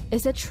him.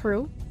 Is it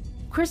true?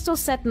 Crystal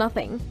said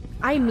nothing.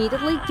 I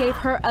immediately gave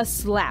her a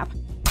slap.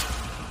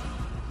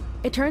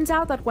 It turns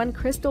out that when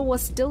Crystal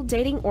was still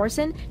dating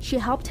Orson, she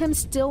helped him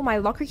steal my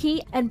locker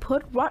key and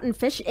put rotten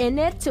fish in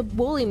it to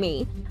bully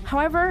me.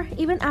 However,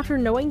 even after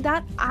knowing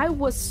that, I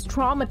was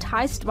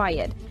traumatized by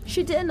it.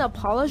 She didn't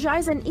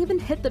apologize and even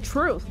hid the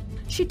truth.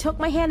 She took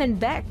my hand and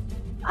begged.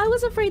 I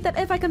was afraid that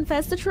if I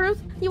confessed the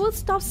truth, you would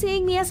stop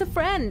seeing me as a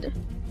friend.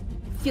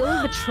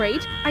 Feeling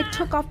betrayed, I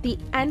took off the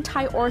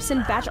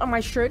anti-Orson badge on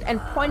my shirt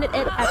and pointed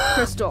it at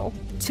Crystal.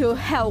 To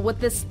hell with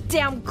this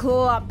damn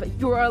club!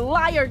 You're a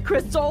liar,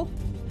 Crystal!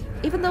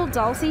 Even though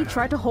Dulcie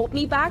tried to hold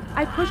me back,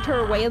 I pushed her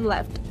away and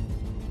left.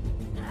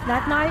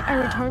 That night, I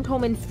returned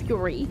home in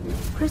fury.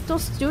 Crystal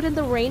stood in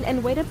the rain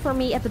and waited for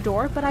me at the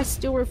door, but I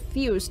still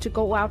refused to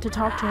go out to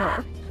talk to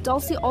her.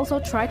 Dulcie also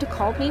tried to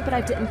call me, but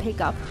I didn't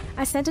pick up.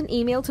 I sent an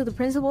email to the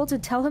principal to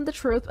tell him the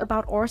truth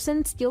about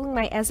Orson stealing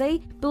my essay,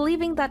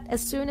 believing that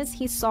as soon as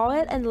he saw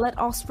it and let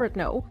Oxford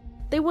know,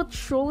 they would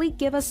surely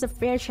give us a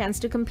fair chance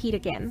to compete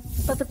again.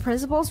 But the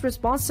principal's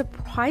response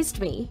surprised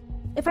me.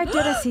 If I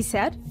did as he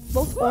said,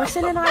 both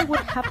Orson and I would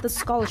have the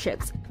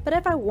scholarships. But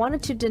if I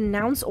wanted to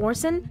denounce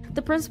Orson,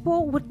 the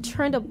principal would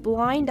turn a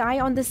blind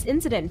eye on this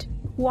incident.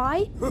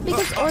 Why?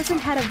 Because Orson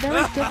had a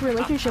very good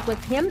relationship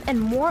with him,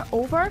 and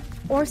moreover,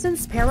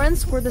 Orson's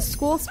parents were the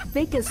school's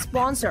biggest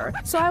sponsor,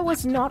 so I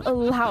was not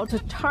allowed to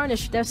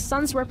tarnish their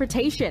son's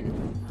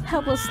reputation.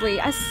 Helplessly,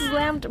 I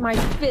slammed my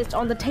fist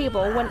on the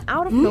table when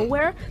out of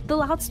nowhere, the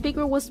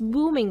loudspeaker was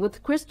booming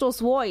with Crystal's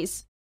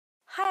voice.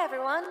 Hi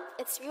everyone,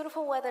 it's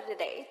beautiful weather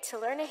today. To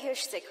learn a huge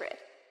secret,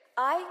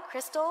 I,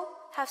 Crystal,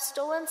 have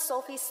stolen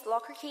Sophie's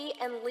locker key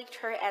and leaked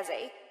her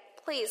essay.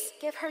 Please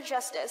give her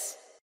justice.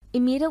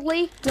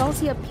 Immediately,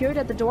 Dulcie appeared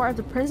at the door of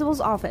the principal's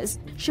office.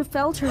 She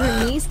fell to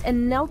her knees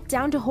and knelt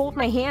down to hold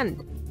my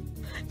hand.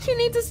 You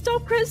need to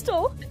stop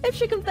Crystal. If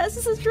she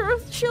confesses the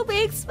truth, she'll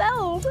be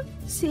expelled.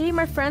 Seeing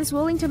my friends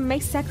willing to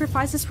make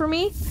sacrifices for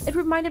me, it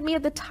reminded me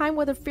of the time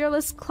where the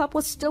Fearless Club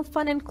was still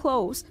fun and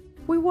close.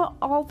 We were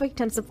all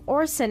victims of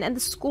Orson and the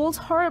school's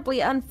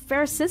horribly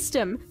unfair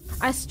system.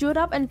 I stood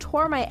up and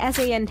tore my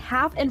essay in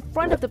half in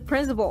front of the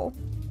principal.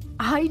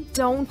 I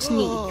don't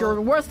need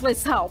your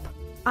worthless help.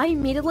 I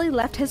immediately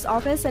left his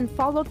office and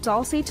followed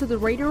Dulcie to the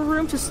radio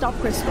room to stop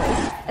Crystal.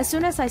 As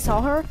soon as I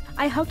saw her,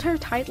 I hugged her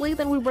tightly,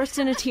 then we burst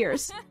into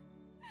tears.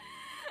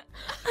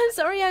 I'm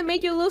sorry I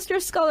made you lose your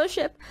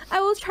scholarship.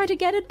 I will try to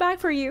get it back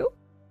for you.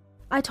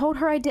 I told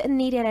her I didn't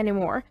need it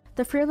anymore.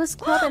 The Fearless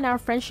Club and our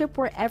friendship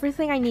were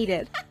everything I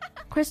needed.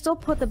 Crystal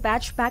put the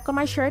badge back on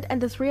my shirt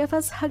and the 3 of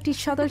us hugged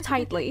each other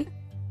tightly.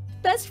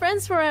 Best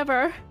friends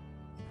forever!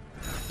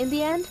 In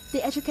the end,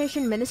 the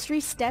Education Ministry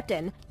stepped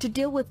in to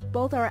deal with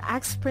both our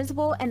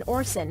ex-principal and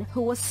Orson,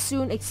 who was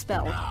soon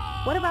expelled.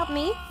 What about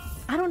me?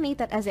 I don't need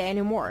that essay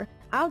anymore.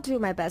 I'll do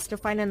my best to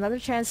find another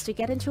chance to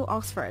get into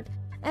Oxford.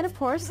 And of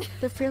course,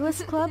 the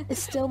Fearless Club is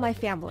still my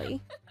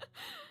family.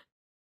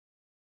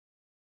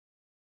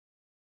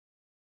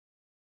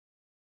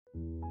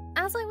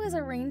 As I was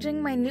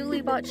arranging my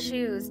newly bought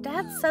shoes,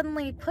 Dad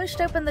suddenly pushed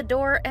open the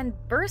door and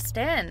burst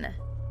in.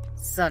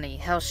 Sonny,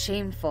 how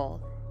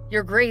shameful.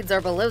 Your grades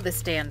are below the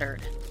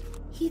standard.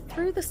 He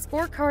threw the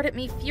scorecard at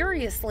me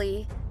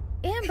furiously.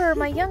 Amber,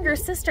 my younger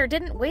sister,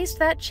 didn't waste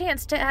that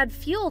chance to add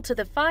fuel to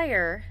the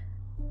fire.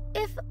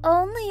 If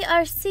only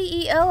our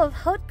CEO of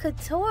Haute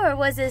Couture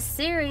was as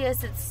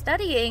serious at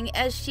studying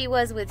as she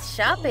was with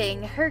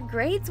shopping, her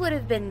grades would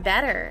have been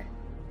better.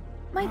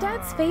 My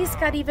dad's face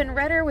got even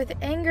redder with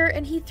anger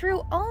and he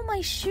threw all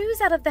my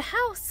shoes out of the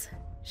house.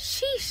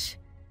 Sheesh.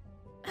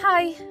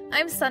 Hi,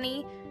 I'm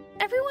Sunny.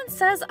 Everyone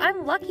says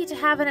I'm lucky to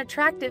have an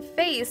attractive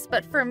face,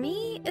 but for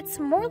me, it's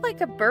more like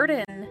a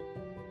burden.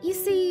 You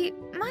see,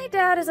 my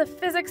dad is a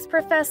physics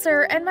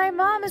professor and my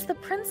mom is the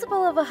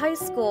principal of a high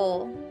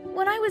school.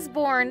 When I was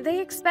born, they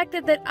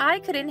expected that I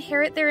could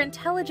inherit their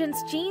intelligence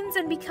genes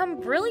and become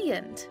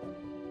brilliant.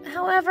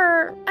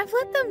 However, I've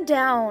let them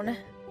down.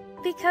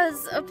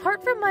 Because,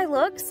 apart from my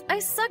looks, I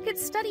suck at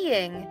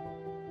studying.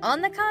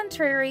 On the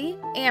contrary,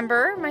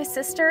 Amber, my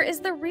sister,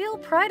 is the real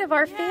pride of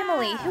our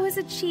family who has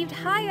achieved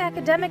high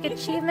academic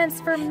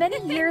achievements for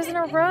many years in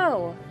a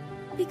row.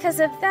 Because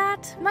of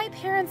that, my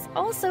parents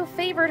also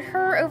favored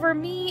her over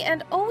me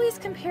and always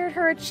compared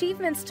her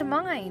achievements to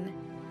mine.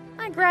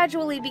 I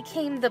gradually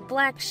became the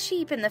black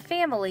sheep in the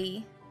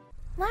family.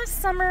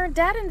 Last summer,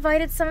 Dad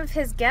invited some of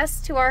his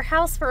guests to our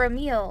house for a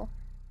meal.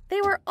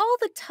 They were all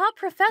the top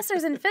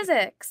professors in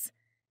physics.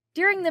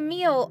 During the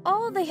meal,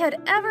 all they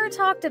had ever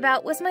talked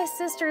about was my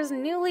sister's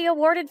newly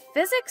awarded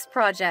physics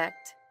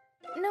project.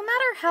 No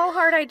matter how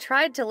hard I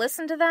tried to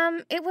listen to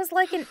them, it was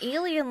like an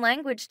alien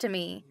language to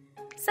me.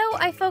 So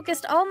I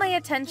focused all my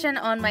attention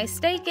on my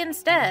steak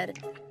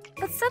instead.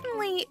 But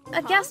suddenly,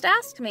 a guest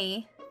asked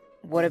me,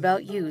 "What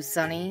about you,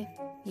 Sonny?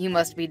 You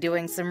must be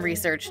doing some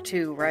research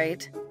too,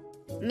 right?"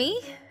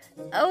 "Me?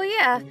 Oh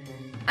yeah.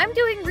 I'm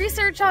doing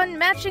research on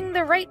matching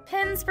the right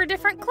pins for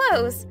different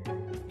clothes.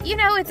 You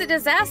know, it's a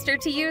disaster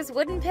to use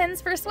wooden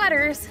pins for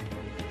sweaters."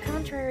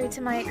 Contrary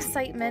to my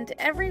excitement,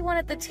 everyone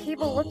at the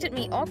table looked at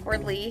me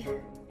awkwardly.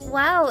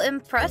 "Wow,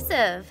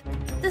 impressive.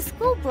 The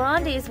school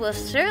blondies will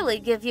surely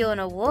give you an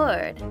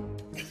award."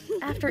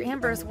 After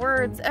Amber's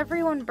words,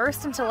 everyone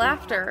burst into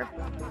laughter.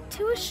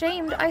 Too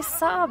ashamed, I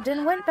sobbed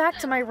and went back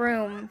to my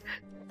room.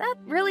 That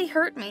really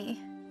hurt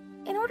me.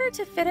 In order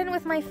to fit in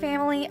with my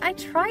family, I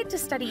tried to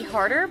study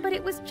harder, but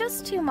it was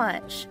just too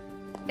much.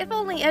 If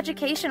only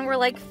education were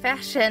like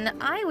fashion,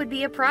 I would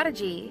be a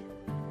prodigy.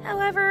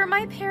 However,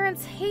 my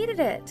parents hated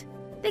it.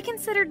 They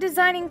considered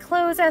designing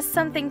clothes as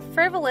something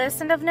frivolous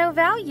and of no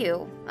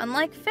value,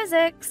 unlike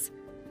physics.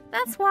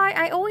 That's why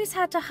I always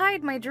had to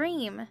hide my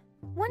dream.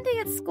 One day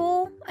at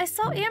school, I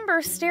saw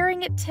Amber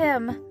staring at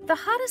Tim, the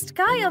hottest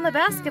guy on the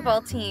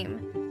basketball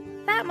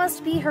team. That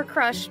must be her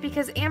crush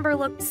because Amber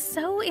looked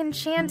so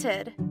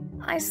enchanted.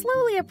 I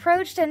slowly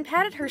approached and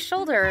patted her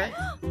shoulder.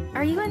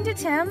 "Are you into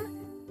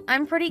Tim?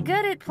 I'm pretty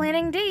good at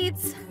planning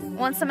dates.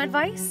 Want some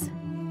advice?"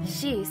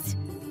 "Jeez,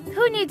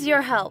 who needs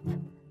your help?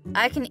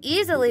 I can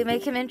easily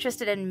make him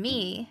interested in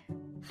me."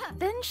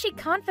 Then she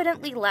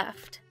confidently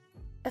left.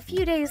 A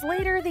few days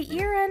later, the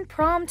year-end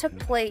prom took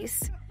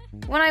place.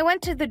 When I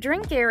went to the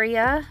drink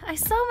area, I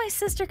saw my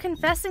sister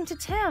confessing to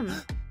Tim.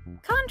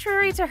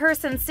 Contrary to her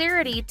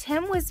sincerity,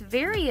 Tim was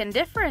very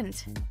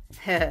indifferent.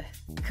 Heh,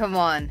 come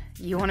on,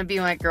 you want to be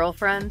my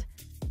girlfriend?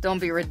 Don't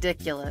be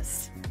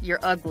ridiculous. You're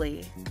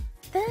ugly.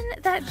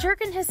 Then that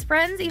jerk and his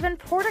friends even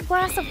poured a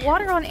glass of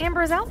water on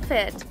Amber's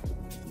outfit.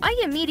 I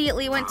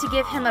immediately went to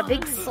give him a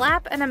big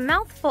slap and a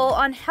mouthful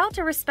on how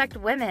to respect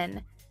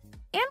women.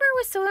 Amber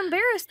was so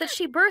embarrassed that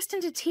she burst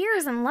into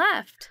tears and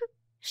left.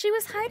 She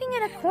was hiding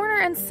in a corner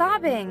and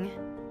sobbing.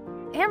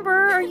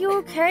 "Amber, are you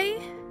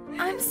okay?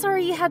 I'm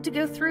sorry you had to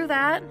go through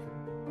that.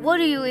 What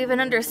do you even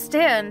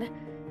understand?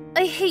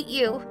 I hate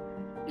you.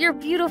 You're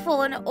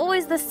beautiful and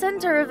always the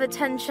center of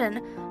attention,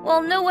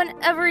 while no one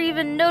ever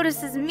even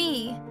notices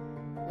me.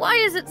 Why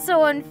is it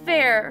so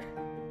unfair?"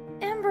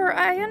 "Amber,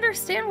 I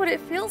understand what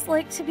it feels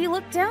like to be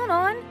looked down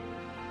on.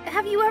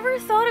 Have you ever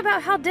thought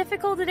about how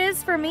difficult it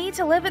is for me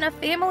to live in a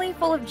family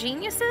full of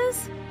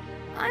geniuses?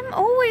 I'm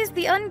always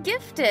the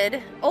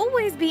ungifted,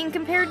 always being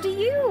compared to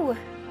you.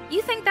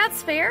 You think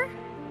that's fair?"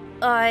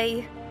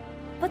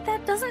 But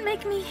that doesn't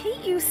make me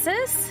hate you,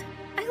 sis.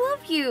 I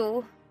love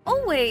you.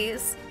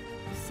 Always."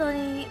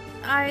 "Sonny,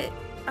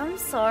 I'm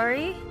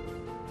sorry."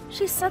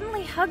 She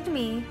suddenly hugged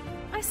me.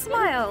 I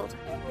smiled.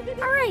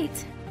 "All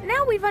right,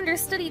 now we've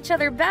understood each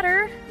other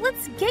better.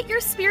 Let's get your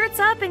spirits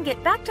up and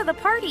get back to the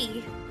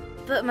party."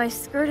 "But my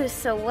skirt is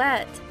so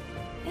wet."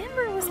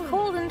 Amber was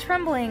cold and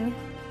trembling.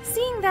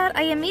 Seeing that,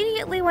 I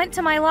immediately went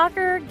to my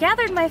locker,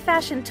 gathered my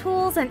fashion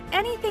tools, and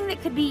anything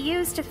that could be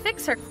used to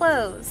fix her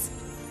clothes.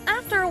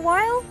 After a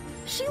while,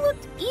 she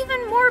looked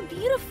even more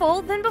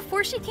beautiful than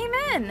before she came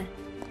in.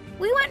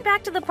 We went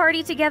back to the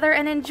party together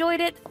and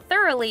enjoyed it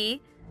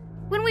thoroughly.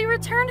 When we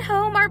returned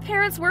home, our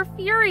parents were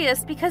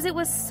furious because it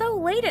was so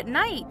late at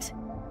night.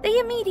 They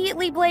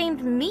immediately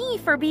blamed me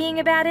for being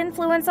a bad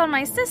influence on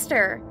my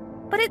sister.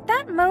 But at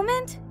that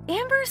moment,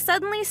 Amber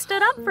suddenly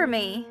stood up for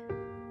me.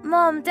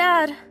 "Mom,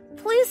 Dad,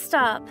 please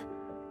stop.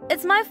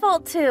 It's my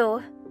fault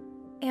too,"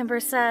 Amber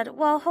said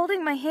while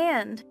holding my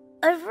hand.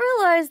 "I've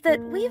realized that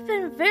we've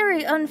been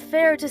very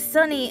unfair to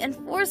Sunny and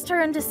forced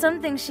her into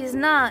something she's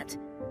not.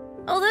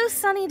 Although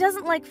Sunny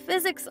doesn't like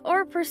physics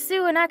or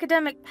pursue an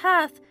academic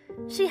path,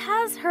 she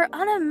has her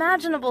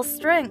unimaginable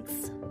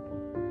strengths."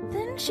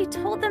 Then she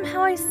told them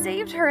how I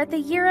saved her at the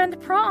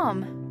year-end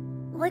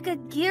prom. "Like a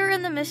gear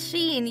in the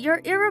machine,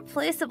 you're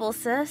irreplaceable,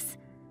 sis."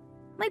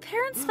 My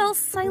parents fell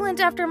silent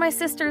after my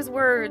sister's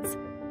words.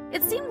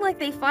 It seemed like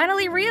they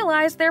finally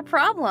realized their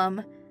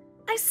problem.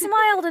 I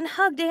smiled and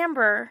hugged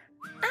Amber.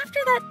 After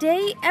that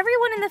day,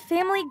 everyone in the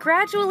family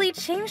gradually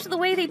changed the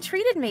way they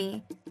treated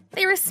me.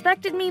 They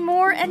respected me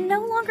more and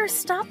no longer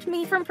stopped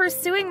me from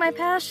pursuing my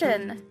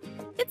passion.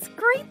 It's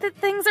great that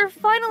things are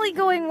finally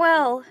going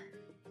well.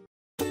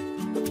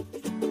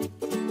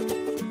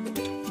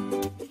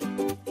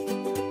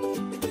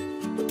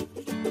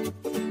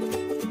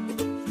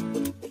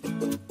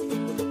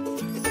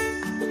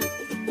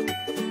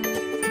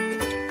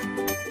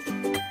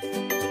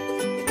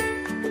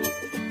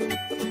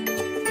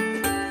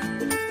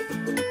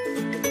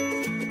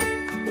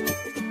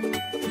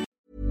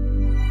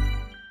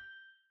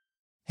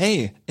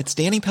 Hey, it's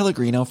Danny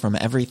Pellegrino from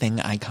Everything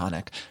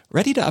Iconic.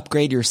 Ready to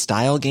upgrade your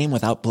style game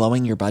without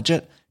blowing your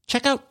budget?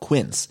 Check out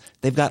Quince.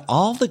 They've got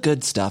all the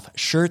good stuff,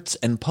 shirts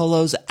and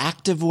polos,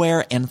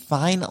 activewear, and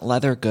fine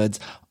leather goods,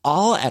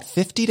 all at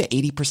 50 to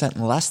 80%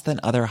 less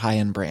than other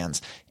high-end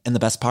brands. And the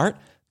best part?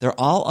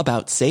 They're all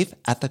about safe,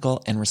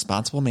 ethical, and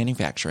responsible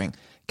manufacturing.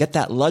 Get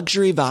that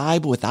luxury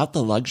vibe without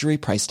the luxury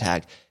price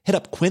tag. Hit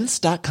up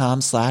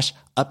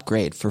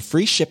quince.com/upgrade for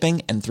free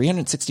shipping and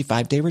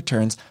 365-day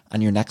returns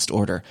on your next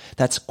order.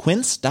 That's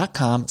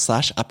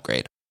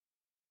quince.com/upgrade.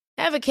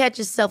 Ever catch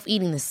yourself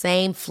eating the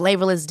same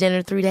flavorless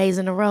dinner 3 days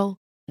in a row?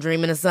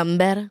 Dreaming of something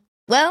better?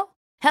 Well,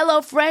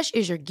 HelloFresh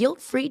is your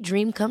guilt-free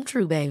dream come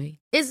true, baby.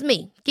 It's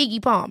me,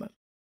 Keke Palmer.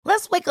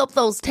 Let's wake up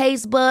those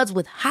taste buds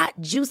with hot,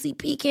 juicy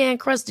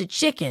pecan-crusted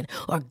chicken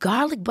or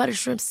garlic butter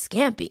shrimp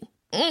scampi.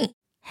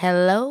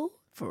 Hello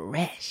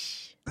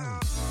Fresh.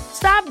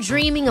 Stop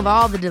dreaming of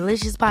all the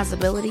delicious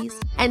possibilities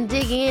and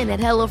dig in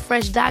at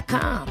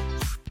HelloFresh.com.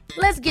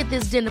 Let's get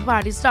this dinner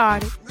party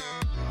started.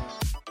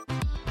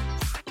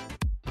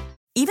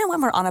 Even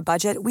when we're on a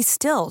budget, we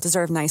still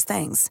deserve nice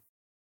things.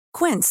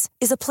 Quince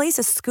is a place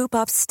to scoop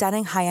up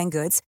stunning high-end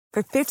goods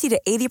for 50 to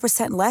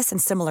 80% less than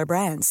similar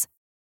brands.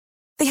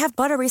 They have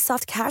buttery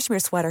soft cashmere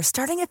sweaters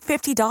starting at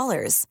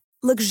 $50,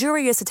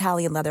 luxurious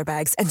Italian leather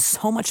bags, and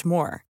so much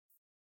more.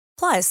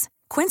 Plus,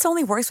 Quince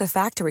only works with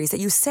factories that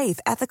use safe,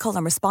 ethical,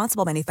 and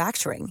responsible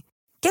manufacturing.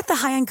 Get the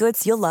high-end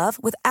goods you'll love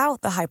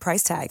without the high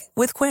price tag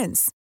with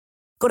Quince.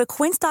 Go to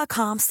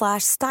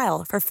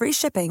quince.com/style for free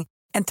shipping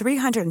and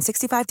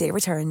 365-day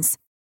returns.